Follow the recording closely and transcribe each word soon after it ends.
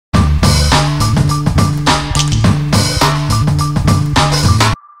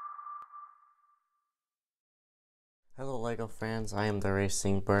LEGO friends, I am the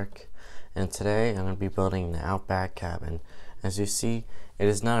Racing Burke, and today I'm going to be building the Outback cabin. As you see, it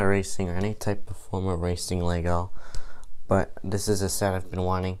is not a racing or any type of form of racing LEGO, but this is a set I've been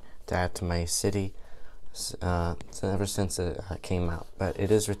wanting to add to my city ever since it came out. But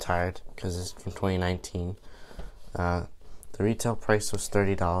it is retired because it's from 2019. The retail price was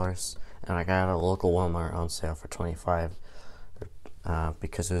 $30, and I got it at a local Walmart on sale for $25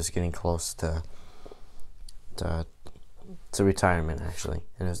 because it was getting close to retirement actually,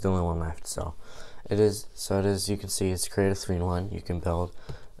 and it was the only one left. So it is. You can see it's create a 3-in-1. You can build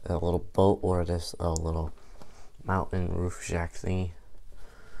a little boat or this little mountain roof shack thingy.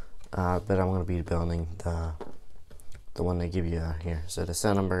 But I'm going to be building the one they give you here. So the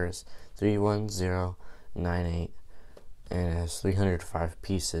set number is 31098, and it has 305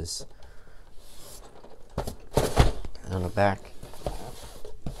 pieces. On the back,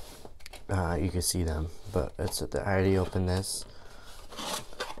 you can see them, but I already opened this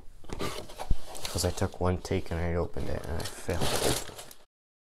because I took one take and I opened it and I failed.